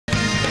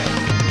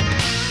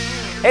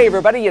Hey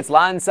everybody, it's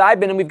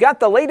Lon.TV, and we've got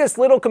the latest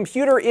little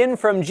computer in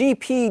from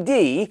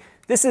GPD.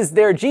 This is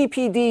their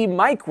GPD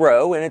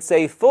Micro, and it's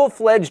a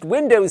full-fledged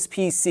Windows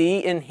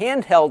PC in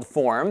handheld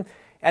form.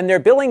 And they're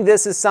billing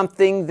this as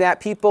something that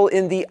people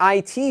in the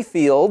IT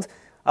field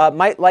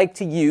might like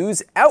to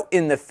use out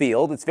in the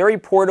field. It's very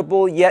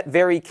portable, yet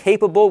very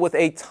capable with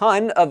a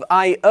ton of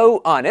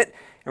I/O on it.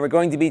 And we're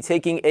going to be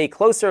taking a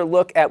closer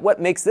look at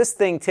what makes this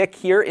thing tick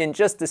here in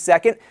just a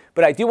second.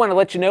 But I do want to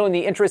let you know, in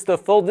the interest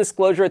of full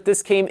disclosure, that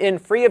this came in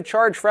free of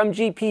charge from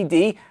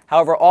GPD.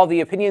 However, all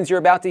the opinions you're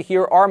about to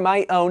hear are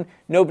my own.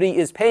 Nobody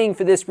is paying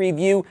for this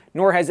review,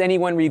 nor has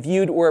anyone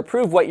reviewed or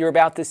approved what you're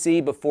about to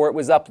see before it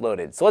was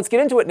uploaded. So let's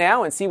get into it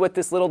now and see what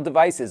this little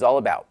device is all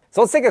about.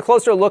 So let's take a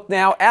closer look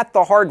now at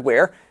the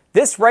hardware.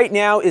 This right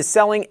now is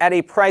selling at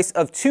a price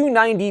of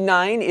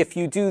 $299 if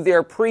you do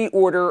their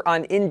pre-order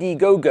on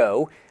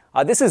Indiegogo.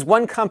 This is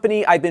one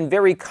company I've been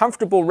very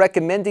comfortable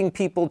recommending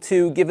people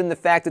to, given the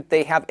fact that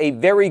they have a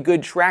very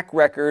good track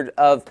record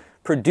of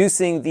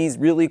producing these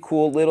really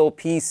cool little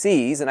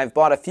PCs, and I've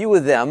bought a few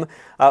of them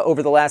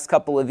over the last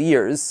couple of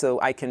years,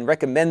 so I can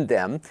recommend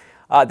them.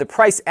 The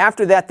price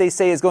after that, they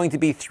say, is going to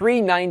be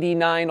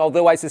 $399,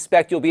 although I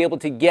suspect you'll be able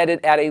to get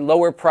it at a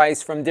lower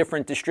price from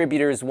different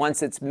distributors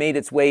once it's made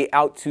its way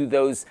out to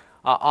those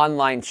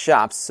online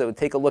shops. So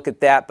take a look at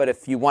that, but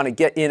if you want to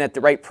get in at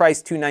the right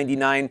price,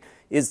 $299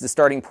 is the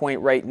starting point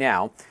right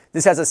now.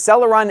 This has a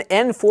Celeron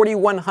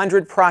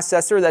N4100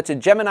 processor. That's a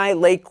Gemini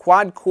Lake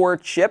quad-core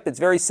chip. It's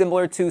very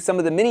similar to some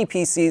of the mini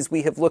PCs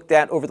we have looked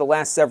at over the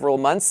last several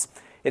months.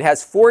 It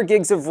has 4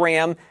 gigs of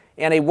RAM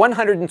and a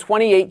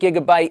 128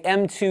 gigabyte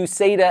M2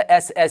 SATA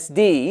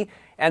SSD.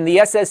 And the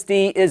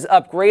SSD is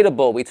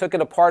upgradable. We took it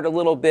apart a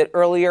little bit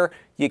earlier.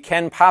 You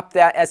can pop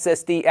that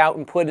SSD out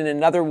and put in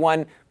another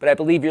one, but I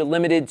believe you're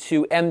limited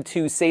to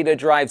M2 SATA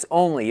drives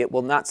only. It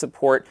will not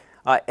support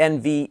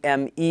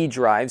NVMe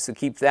drives, so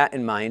keep that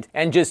in mind.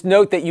 And just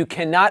note that you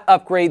cannot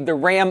upgrade the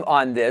RAM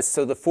on this,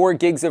 so the 4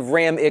 gigs of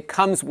RAM it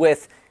comes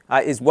with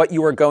is what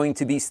you are going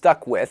to be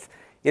stuck with.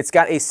 It's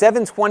got a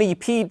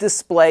 720p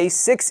display,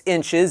 6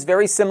 inches,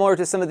 very similar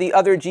to some of the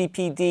other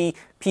GPD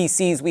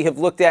PCs we have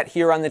looked at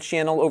here on the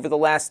channel over the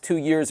last 2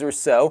 years or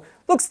so.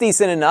 Looks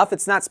decent enough.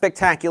 It's not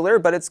spectacular,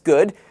 but it's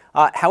good.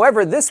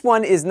 However, this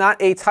one is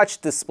not a touch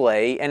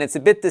display, and it's a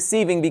bit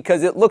deceiving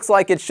because it looks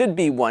like it should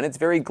be one. It's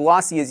very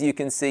glossy, as you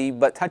can see,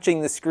 but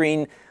touching the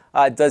screen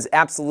does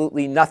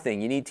absolutely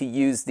nothing. You need to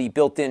use the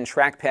built-in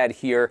trackpad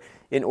here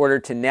in order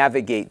to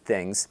navigate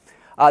things.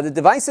 The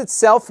device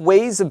itself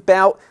weighs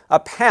about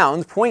a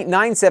pound,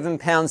 0.97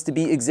 pounds to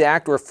be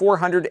exact, or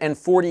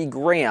 440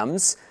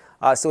 grams.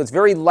 So it's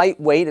very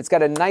lightweight. It's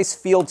got a nice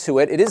feel to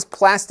it. It is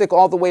plastic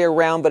all the way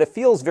around, but it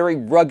feels very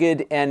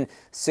rugged and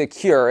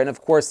secure. And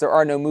of course, there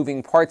are no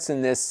moving parts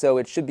in this, so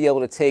it should be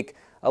able to take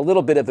a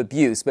little bit of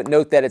abuse. But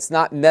note that it's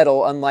not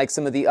metal, unlike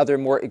some of the other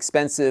more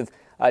expensive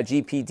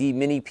GPD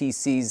mini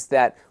PCs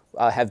that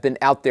have been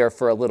out there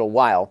for a little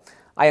while.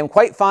 I am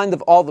quite fond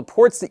of all the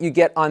ports that you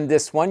get on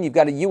this one. You've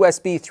got a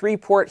USB 3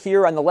 port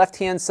here on the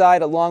left-hand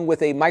side, along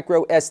with a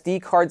micro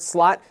SD card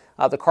slot.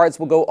 The cards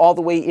will go all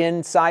the way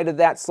inside of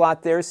that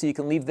slot there, so you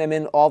can leave them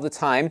in all the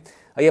time.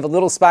 You have a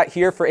little spot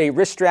here for a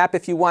wrist strap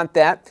if you want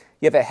that.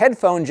 You have a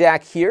headphone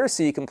jack here,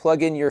 so you can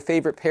plug in your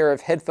favorite pair of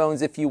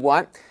headphones if you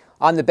want.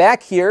 On the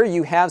back here,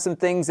 you have some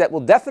things that will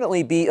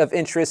definitely be of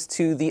interest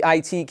to the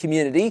IT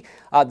community.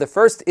 The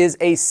first is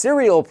a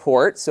serial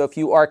port, so if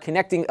you are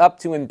connecting up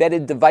to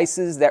embedded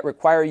devices that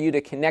require you to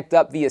connect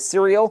up via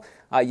serial,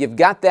 you've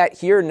got that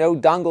here, no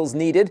dongles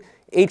needed.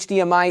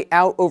 HDMI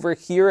out over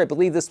here. I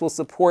believe this will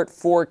support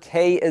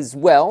 4K as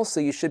well, so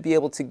you should be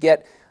able to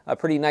get a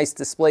pretty nice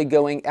display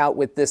going out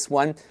with this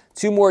one.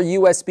 2 more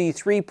USB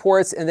 3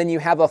 ports, and then you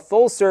have a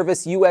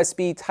full-service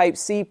USB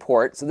Type-C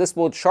port. So this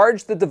will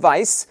charge the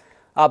device,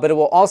 but it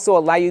will also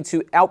allow you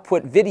to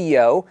output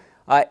video,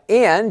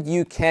 and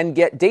you can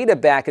get data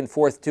back and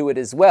forth to it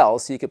as well.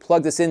 So you could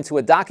plug this into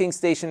a docking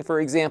station, for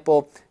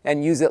example,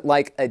 and use it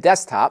like a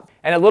desktop.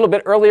 And a little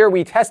bit earlier,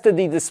 we tested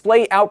the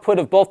display output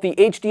of both the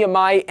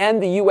HDMI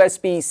and the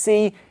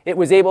USB-C. It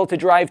was able to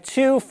drive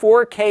 2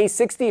 4K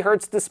 60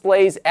 Hz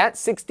displays at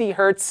 60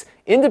 Hz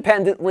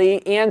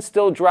independently and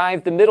still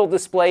drive the middle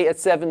display at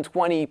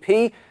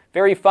 720p.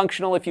 Very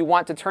functional if you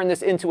want to turn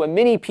this into a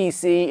mini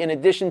PC in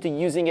addition to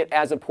using it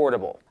as a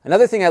portable.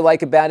 Another thing I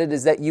like about it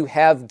is that you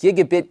have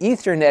gigabit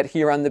Ethernet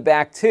here on the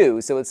back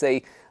too. So it's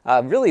a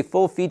really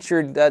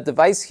full-featured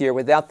device here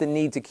without the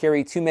need to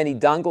carry too many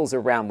dongles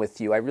around with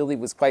you. I really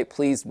was quite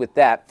pleased with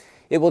that.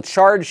 It will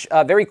charge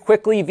very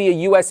quickly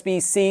via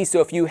USB-C,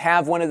 so if you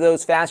have one of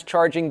those fast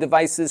charging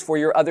devices for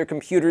your other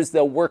computers,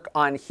 they'll work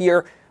on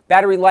here.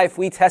 Battery life,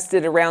 we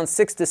tested around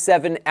 6 to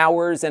 7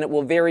 hours, and it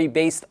will vary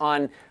based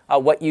on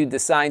what you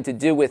decide to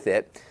do with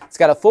it. It's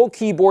got a full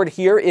keyboard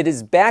here. It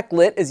is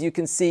backlit, as you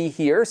can see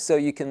here, so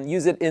you can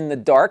use it in the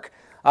dark.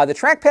 The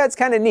trackpad's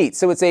kind of neat.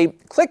 So it's a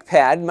click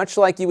pad, much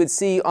like you would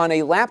see on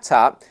a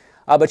laptop,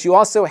 but you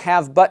also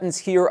have buttons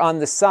here on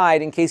the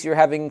side in case you're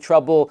having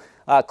trouble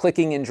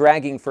clicking and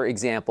dragging, for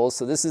example.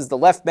 So this is the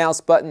left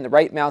mouse button, the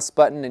right mouse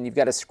button, and you've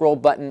got a scroll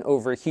button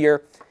over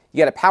here. You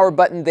got a power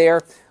button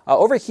there.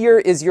 Over here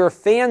is your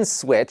fan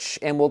switch,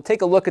 and we'll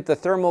take a look at the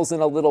thermals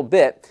in a little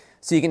bit.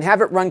 So you can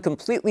have it run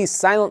completely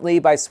silently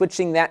by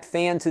switching that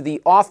fan to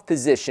the off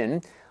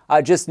position.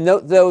 Just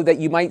note, though, that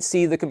you might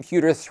see the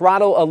computer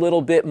throttle a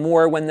little bit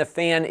more when the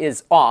fan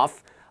is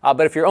off.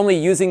 But if you're only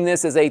using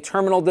this as a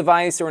terminal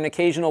device or an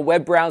occasional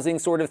web browsing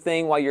sort of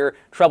thing while you're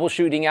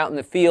troubleshooting out in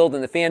the field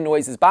and the fan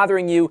noise is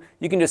bothering you,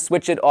 you can just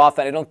switch it off,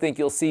 and I don't think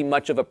you'll see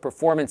much of a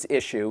performance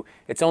issue.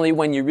 It's only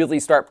when you really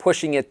start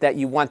pushing it that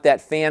you want that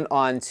fan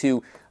on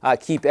to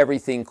keep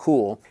everything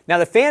cool. Now,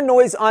 the fan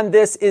noise on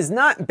this is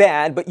not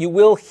bad, but you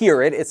will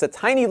hear it. It's a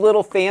tiny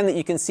little fan that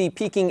you can see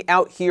peeking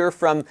out here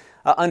from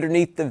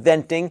underneath the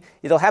venting.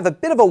 It'll have a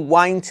bit of a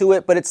whine to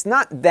it, but it's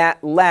not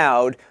that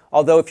loud,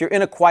 although if you're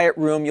in a quiet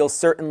room, you'll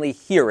certainly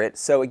hear it.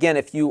 So again,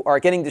 if you are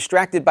getting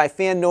distracted by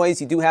fan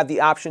noise, you do have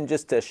the option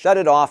just to shut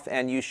it off,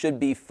 and you should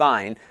be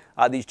fine.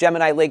 These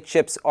Gemini Lake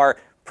chips are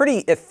pretty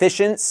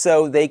efficient,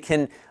 so they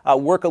can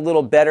work a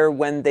little better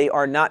when they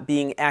are not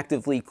being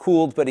actively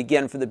cooled. But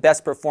again, for the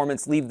best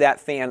performance, leave that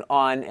fan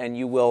on, and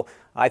you will,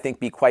 I think,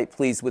 be quite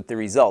pleased with the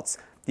results.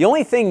 The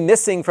only thing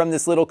missing from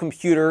this little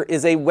computer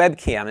is a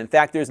webcam. In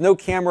fact, there's no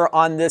camera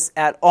on this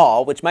at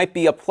all, which might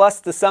be a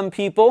plus to some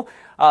people.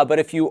 But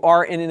if you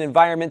are in an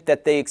environment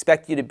that they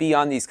expect you to be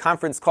on these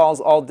conference calls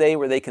all day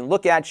where they can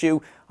look at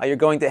you, you're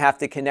going to have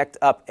to connect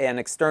up an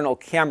external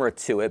camera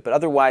to it. But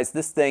otherwise,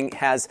 this thing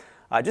has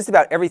just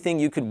about everything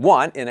you could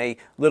want in a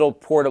little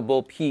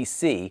portable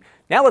PC.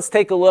 Now let's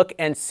take a look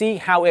and see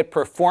how it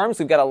performs.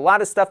 We've got a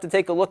lot of stuff to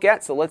take a look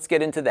at, so let's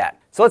get into that.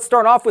 So let's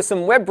start off with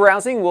some web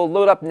browsing. We'll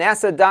load up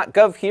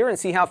nasa.gov here and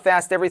see how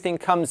fast everything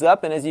comes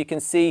up. And as you can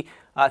see,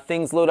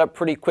 things load up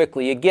pretty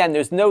quickly. Again,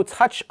 there's no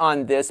touch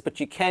on this, but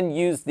you can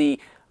use the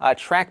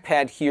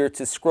trackpad here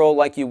to scroll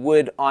like you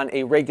would on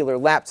a regular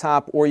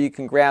laptop, or you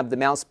can grab the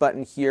mouse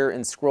button here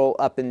and scroll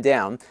up and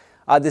down.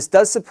 This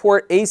does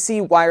support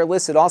AC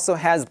wireless. It also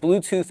has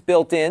Bluetooth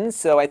built in,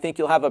 so I think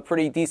you'll have a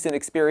pretty decent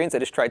experience. I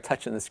just tried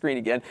touching the screen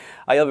again.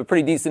 You'll have a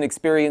pretty decent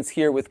experience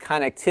here with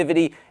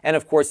connectivity, and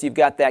of course you've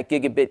got that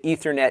gigabit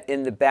Ethernet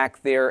in the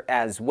back there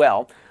as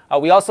well.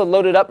 We also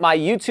loaded up my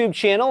YouTube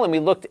channel, and we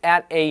looked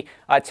at a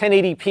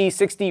 1080p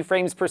 60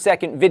 frames per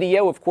second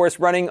video, of course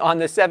running on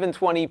the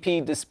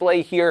 720p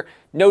display here.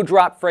 No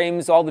drop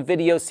frames. All the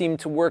videos seem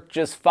to work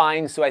just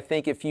fine, so I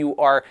think if you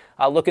are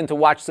looking to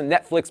watch some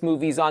Netflix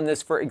movies on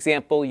this, for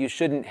example, you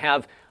shouldn't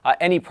have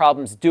any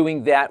problems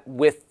doing that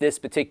with this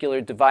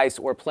particular device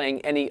or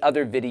playing any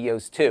other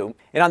videos too.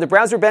 And on the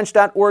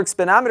browserbench.org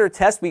speedometer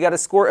test, we got a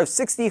score of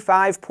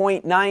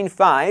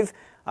 65.95.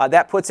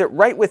 That puts it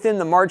right within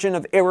the margin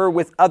of error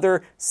with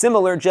other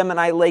similar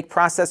Gemini Lake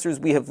processors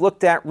we have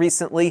looked at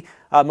recently.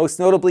 Most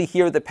notably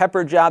here, the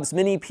PepperJobs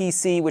Mini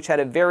PC, which had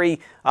a very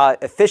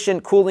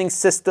efficient cooling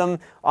system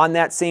on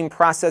that same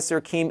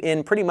processor, came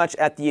in pretty much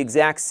at the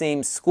exact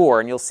same score.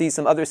 And you'll see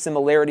some other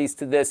similarities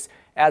to this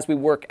as we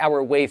work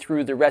our way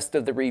through the rest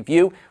of the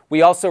review.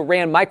 We also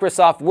ran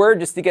Microsoft Word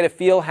just to get a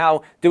feel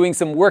how doing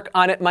some work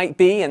on it might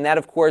be, and that,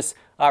 of course,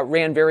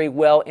 ran very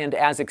well and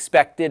as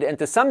expected. And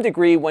to some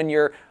degree, when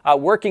you're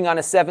working on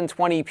a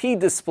 720p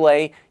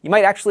display, you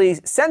might actually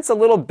sense a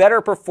little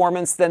better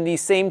performance than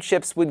these same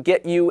chips would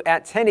get you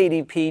at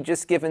 1080p,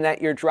 just given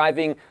that you're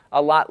driving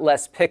a lot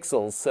less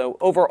pixels. So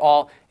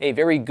overall, a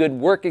very good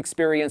work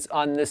experience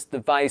on this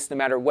device, no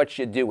matter what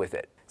you do with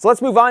it. So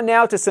let's move on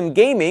now to some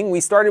gaming. We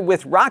started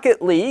with Rocket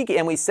League,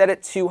 and we set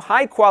it to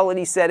high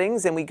quality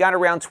settings, and we got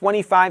around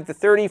 25 to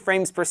 30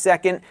 frames per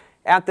second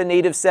at the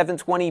native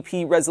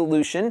 720p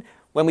resolution.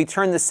 When we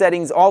turned the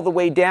settings all the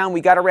way down,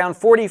 we got around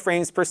 40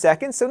 frames per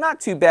second, so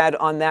not too bad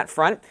on that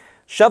front.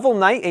 Shovel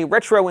Knight, a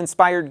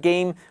retro-inspired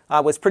game,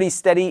 was pretty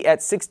steady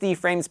at 60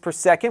 frames per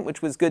second,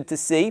 which was good to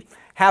see.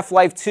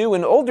 Half-Life 2,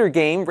 an older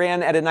game,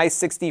 ran at a nice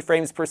 60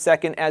 frames per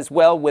second as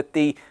well, with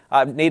the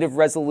native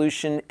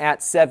resolution at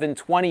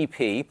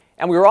 720p.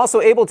 And we were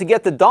also able to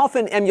get the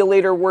Dolphin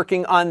emulator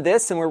working on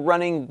this, and we're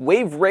running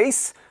Wave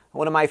Race,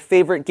 one of my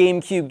favorite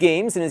GameCube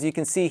games, and as you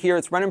can see here,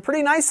 it's running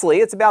pretty nicely.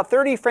 It's about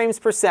 30 frames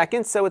per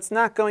second, so it's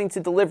not going to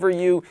deliver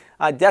you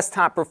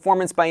desktop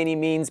performance by any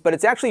means, but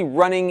it's actually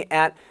running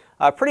at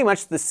pretty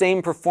much the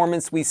same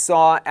performance we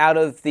saw out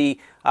of the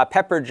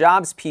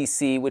PepperJobs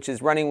PC, which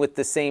is running with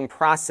the same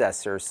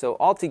processor. So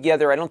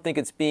altogether, I don't think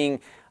it's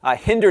being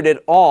hindered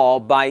at all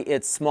by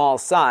its small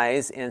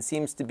size, and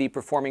seems to be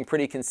performing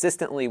pretty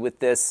consistently with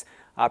this,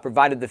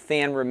 provided the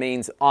fan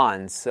remains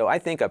on. So I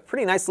think a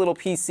pretty nice little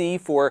PC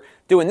for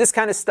doing this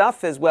kind of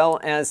stuff, as well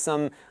as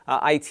some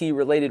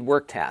IT-related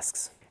work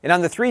tasks. And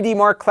on the 3D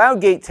Mark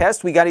Cloudgate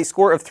test, we got a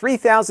score of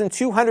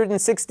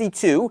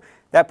 3,262.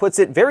 That puts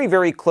it very,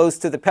 very close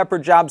to the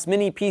PepperJobs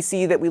Mini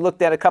PC that we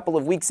looked at a couple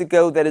of weeks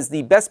ago. That is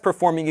the best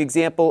performing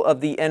example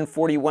of the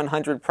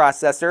N4100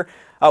 processor.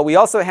 We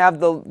also have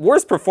the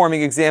worst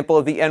performing example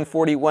of the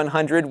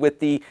N4100 with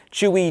the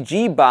Chewy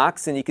G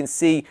box, and you can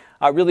see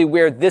really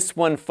where this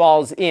one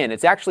falls in.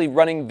 It's actually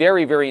running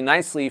very, very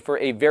nicely for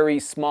a very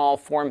small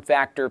form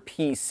factor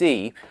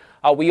PC.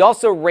 We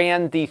also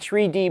ran the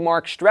 3D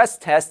Mark stress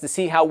test to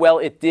see how well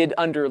it did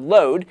under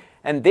load,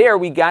 And there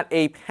we got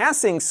a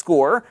passing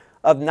score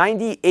of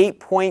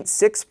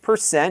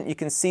 98.6%. You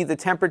can see the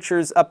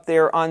temperatures up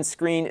there on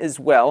screen as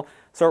well.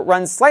 So it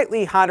runs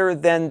slightly hotter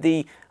than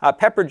the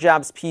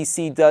Pepperjobs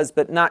PC does,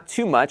 but not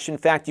too much. In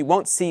fact, you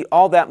won't see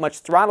all that much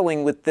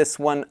throttling with this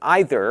one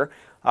either,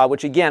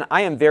 which again,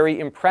 I am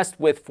very impressed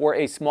with for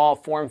a small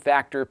form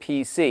factor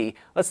PC.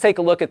 Let's take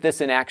a look at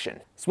this in action.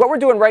 So what we're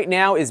doing right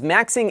now is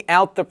maxing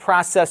out the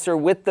processor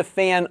with the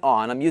fan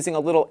on. I'm using a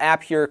little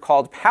app here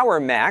called Power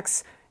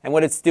Max. And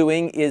what it's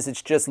doing is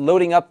it's just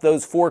loading up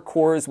those 4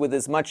 cores with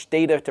as much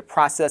data to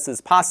process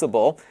as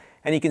possible.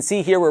 And you can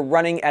see here we're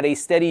running at a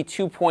steady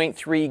 2.3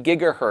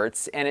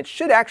 gigahertz, and it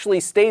should actually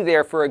stay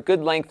there for a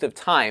good length of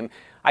time.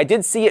 I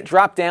did see it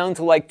drop down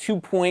to like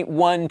 2.1,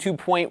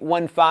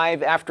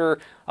 2.15 after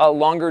a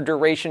longer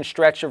duration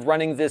stretch of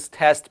running this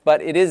test,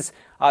 but it is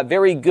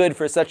very good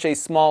for such a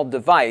small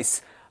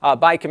device.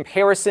 By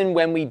comparison,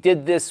 when we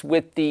did this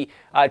with the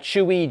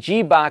Chewy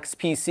G-Box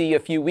PC a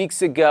few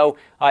weeks ago,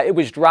 it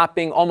was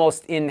dropping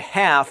almost in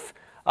half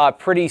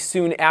pretty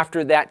soon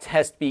after that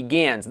test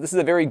began. So this is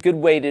a very good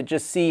way to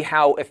just see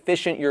how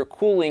efficient your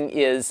cooling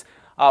is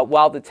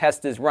while the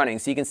test is running.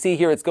 So you can see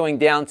here it's going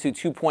down to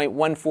 2.14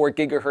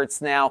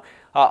 gigahertz now.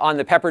 On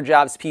the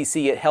Pepperjobs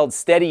PC, it held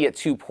steady at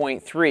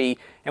 2.3.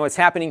 And what's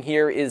happening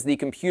here is the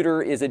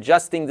computer is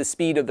adjusting the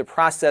speed of the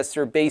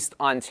processor based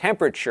on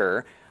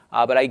temperature.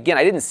 But again,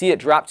 I didn't see it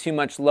drop too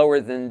much lower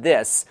than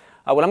this.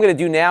 What I'm going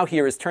to do now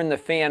here is turn the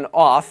fan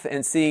off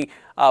and see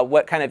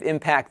what kind of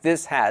impact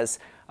this has.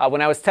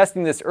 When I was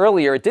testing this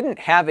earlier, it didn't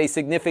have a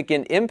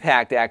significant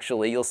impact,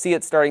 actually. You'll see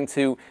it starting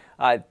to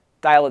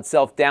dial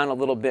itself down a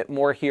little bit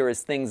more here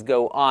as things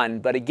go on.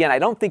 But again, I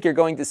don't think you're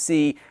going to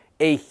see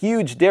a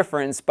huge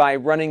difference by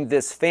running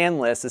this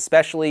fanless,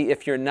 especially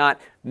if you're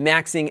not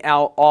maxing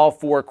out all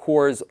 4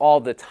 cores all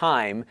the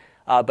time.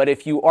 But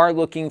if you are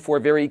looking for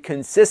very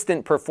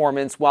consistent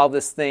performance while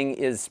this thing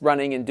is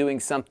running and doing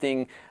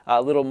something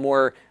a little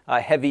more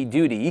heavy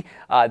duty,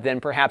 then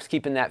perhaps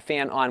keeping that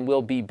fan on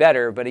will be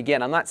better. But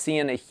again, I'm not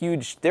seeing a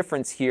huge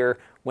difference here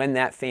when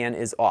that fan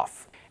is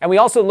off. And we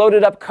also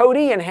loaded up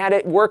Kodi and had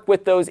it work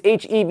with those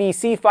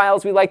HEVC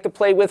files we like to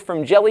play with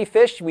from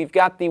Jellyfish. We've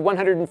got the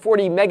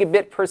 140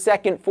 megabit per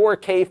second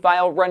 4K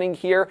file running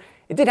here.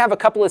 It did have a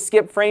couple of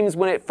skip frames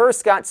when it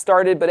first got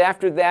started, but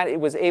after that it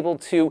was able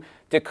to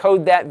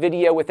decode that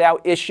video without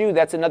issue.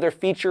 That's another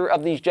feature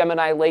of these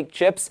Gemini Lake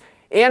chips.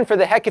 And for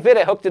the heck of it,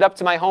 I hooked it up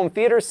to my home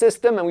theater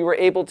system and we were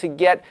able to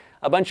get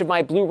a bunch of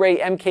my Blu-ray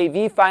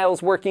MKV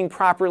files working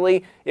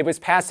properly. It was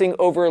passing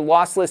over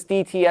lossless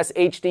DTS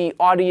HD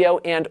audio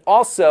and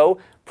also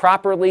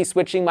properly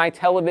switching my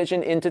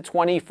television into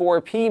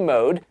 24p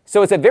mode.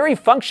 So it's a very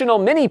functional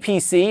mini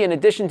PC in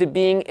addition to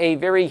being a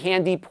very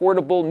handy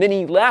portable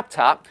mini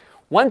laptop.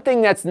 One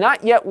thing that's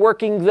not yet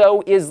working,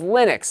 though, is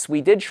Linux.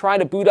 We did try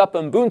to boot up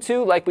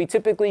Ubuntu like we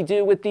typically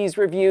do with these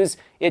reviews.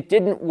 It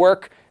didn't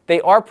work. They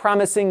are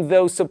promising,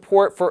 though,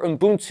 support for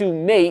Ubuntu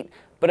Mate,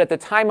 but at the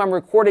time I'm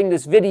recording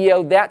this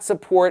video, that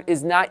support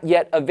is not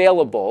yet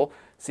available.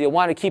 So you'll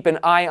want to keep an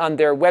eye on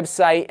their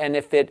website, and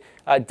if it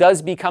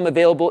does become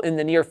available in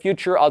the near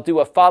future, I'll do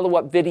a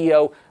follow-up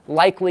video,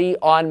 likely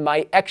on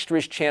my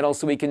Extras channel,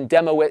 so we can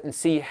demo it and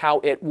see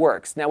how it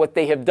works. Now, what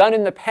they have done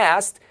in the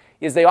past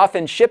is they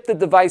often ship the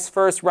device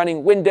first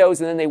running Windows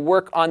and then they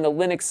work on the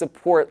Linux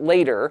support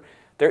later.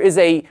 There is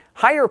a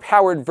higher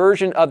powered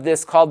version of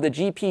this called the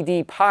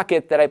GPD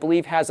Pocket that I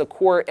believe has a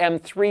Core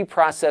M3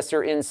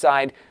 processor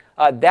inside.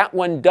 That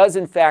one does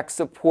in fact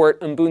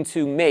support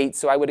Ubuntu Mate,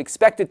 so I would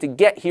expect it to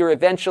get here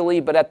eventually,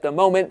 but at the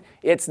moment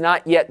it's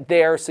not yet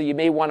there, so you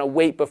may want to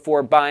wait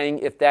before buying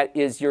if that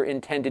is your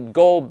intended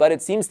goal. But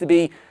it seems to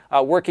be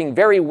working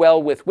very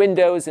well with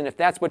Windows, and if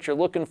that's what you're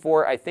looking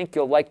for, I think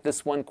you'll like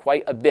this one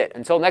quite a bit.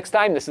 Until next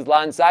time, this is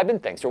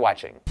Lon.TV. Thanks for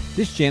watching.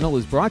 This channel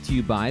is brought to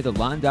you by the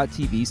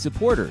Lon.TV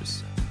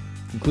supporters,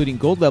 including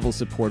gold level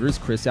supporters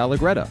Chris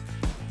Allegretta,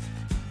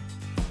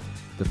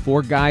 the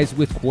 4 Guys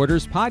with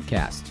Quarters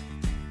podcast,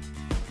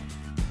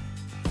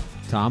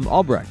 Tom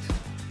Albrecht,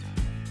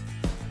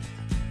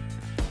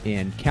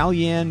 and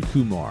Kalyan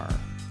Kumar.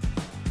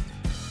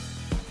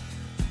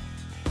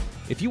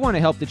 If you want to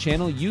help the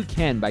channel, you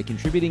can by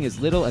contributing as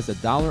little as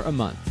 $1 a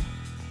month.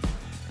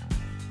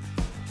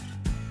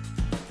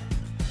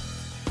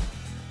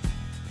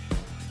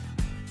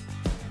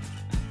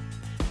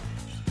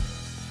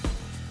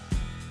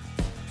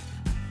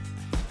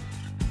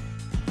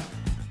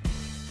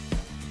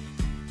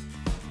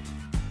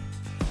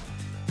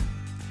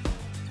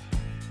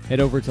 Head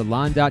over to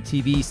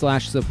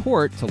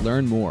lon.tv/support to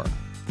learn more.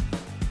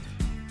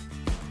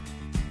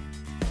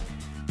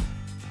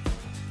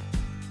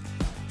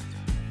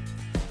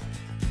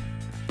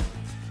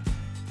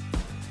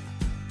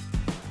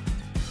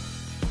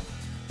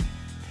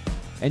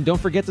 And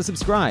don't forget to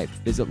subscribe.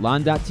 Visit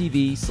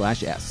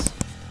lon.tv/s.